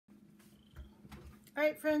All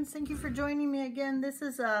right, friends, thank you for joining me again. This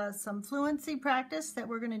is some fluency practice that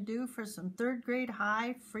we're going to do for some third grade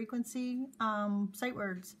high frequency sight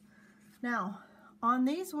words. Now, on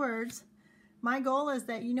these words, my goal is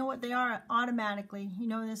that you know what they are automatically. You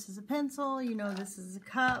know this is a pencil, you know this is a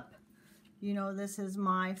cup, you know this is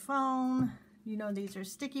my phone, you know these are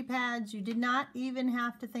sticky pads. You did not even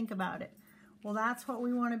have to think about it. Well, that's what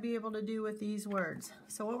we want to be able to do with these words.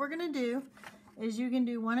 So what we're going to do is you can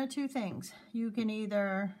do one of two things. You can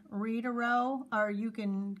either read a row, or you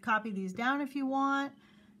can copy these down if you want.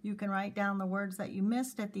 You can write down the words that you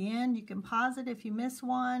missed at the end. You can pause it if you miss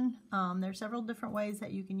one. There's several different ways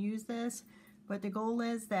that you can use this, but the goal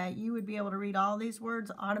is that you would be able to read all these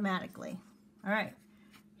words automatically. All right,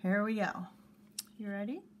 here we go. You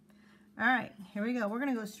ready? All right, here we go. We're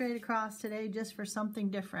going to go straight across today just for something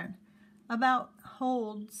different. About,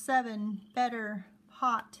 hold, 7, better,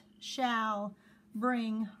 hot, shall,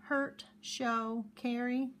 bring, hurt, show,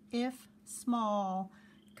 carry, if, small,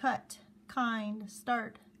 cut, kind,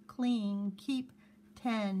 start, clean, keep,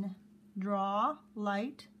 10, draw,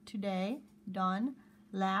 light, today, done,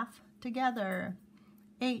 laugh, together,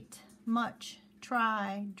 8, much,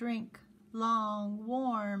 try, drink, long,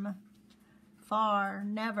 warm, far,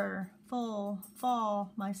 never, full,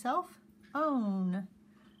 fall, myself, own,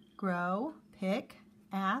 grow, pick,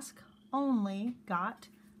 ask, only, got,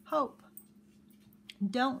 hope,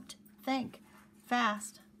 don't, think,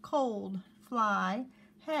 fast, cold, fly,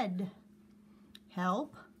 head,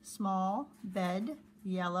 help, small, bed,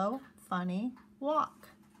 yellow, funny, walk,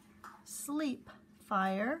 sleep,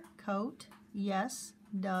 fire, coat, yes,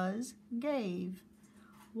 does, gave,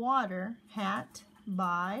 water, hat,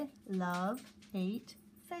 buy, love, 8,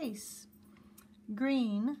 face,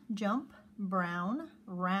 green, jump, brown,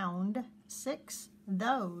 round, 6,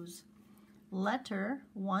 those, letter,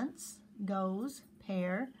 once, goes,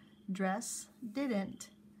 pair, dress, didn't,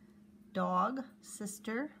 dog,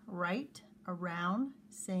 sister, right, around,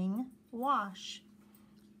 sing, wash,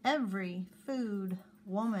 every, food,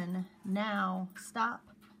 woman, now, stop,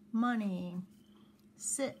 money,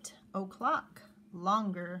 sit, o'clock,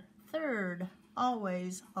 longer, third,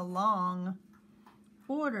 always, along,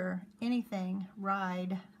 order, anything,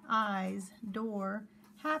 ride, eyes, door,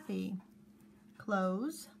 happy,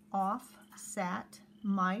 close, off, sat,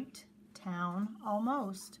 might, town,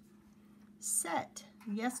 almost, set,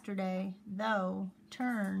 yesterday, though,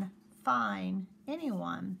 turn, fine,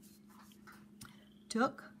 anyone,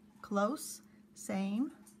 took, close,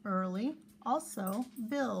 same, early, also,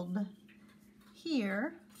 build,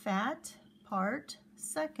 here, fat, part,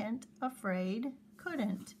 second, afraid,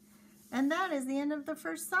 couldn't. And that is the end of the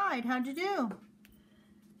first side. How'd you do?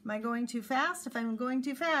 Am I going too fast? If I'm going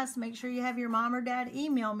too fast, make sure you have your mom or dad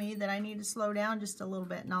email me that I need to slow down just a little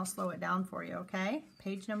bit, and I'll slow it down for you, okay?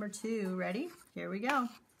 Page number 2. Ready? Here we go.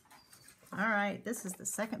 All right, this is the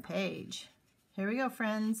second page. Here we go,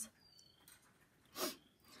 friends.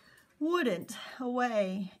 Wouldn't,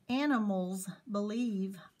 away, animals,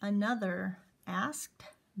 believe, another, asked,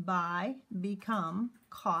 by, become,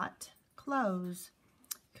 caught, close,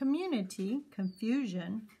 community,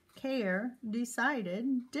 confusion, care, decided,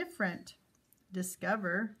 different,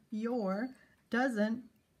 discover, your, doesn't,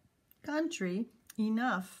 country,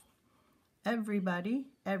 enough, everybody,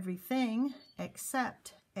 everything,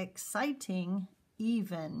 except, exciting,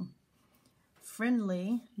 even,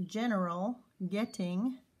 friendly, general,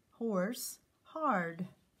 getting, horse, hard,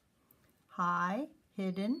 high,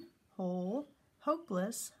 hidden, whole,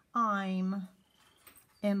 hopeless, I'm,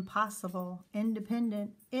 impossible,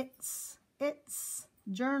 independent, it's,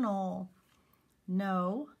 journal,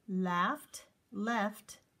 no, laughed,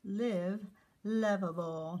 left, live,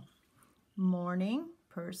 livable, morning,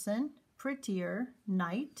 person, prettier,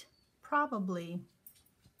 night, probably,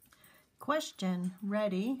 question,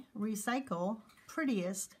 ready, recycle,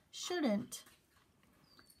 prettiest, shouldn't,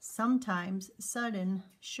 sometimes, sudden,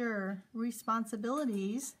 sure,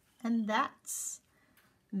 responsibilities, and that's,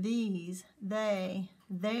 these, they,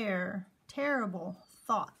 their, terrible,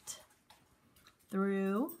 thought,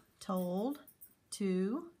 through, told,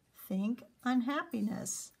 to, think,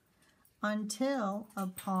 unhappiness, until,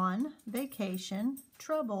 upon, vacation,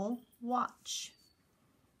 trouble, watch,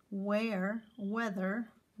 where, weather,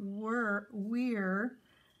 we're,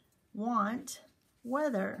 want,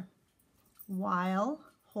 weather, while,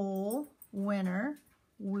 whole, winter,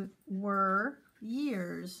 were,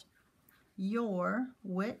 years, your,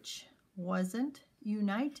 which, wasn't,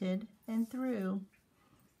 united, and through,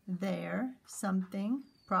 there, something,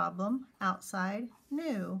 problem, outside,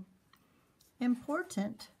 new,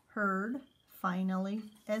 important, heard, finally,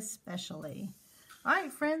 especially. All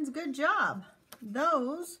right, friends, good job.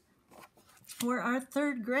 Those were our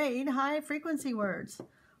third grade high frequency words.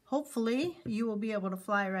 Hopefully, you will be able to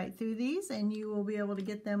fly right through these and you will be able to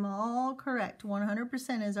get them all correct.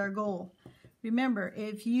 100% is our goal. Remember,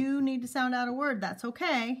 if you need to sound out a word, that's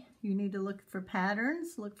okay. You need to look for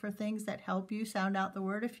patterns, look for things that help you sound out the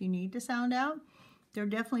word if you need to sound out. There are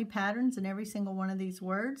definitely patterns in every single one of these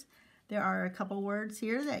words. There are a couple words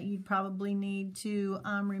here that you'd probably need to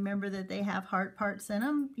remember that they have heart parts in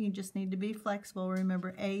them. You just need to be flexible.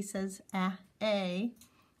 Remember, A says a,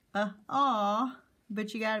 ah,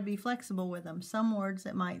 but you got to be flexible with them. Some words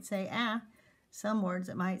it might say some words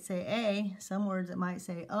it might say a, some words it might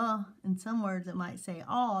say and some words it might say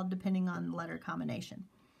all, depending on the letter combination.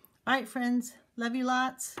 All right, friends, love you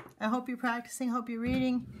lots. I hope you're practicing, hope you're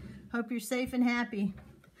reading, hope you're safe and happy.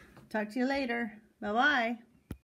 Talk to you later. Bye-bye.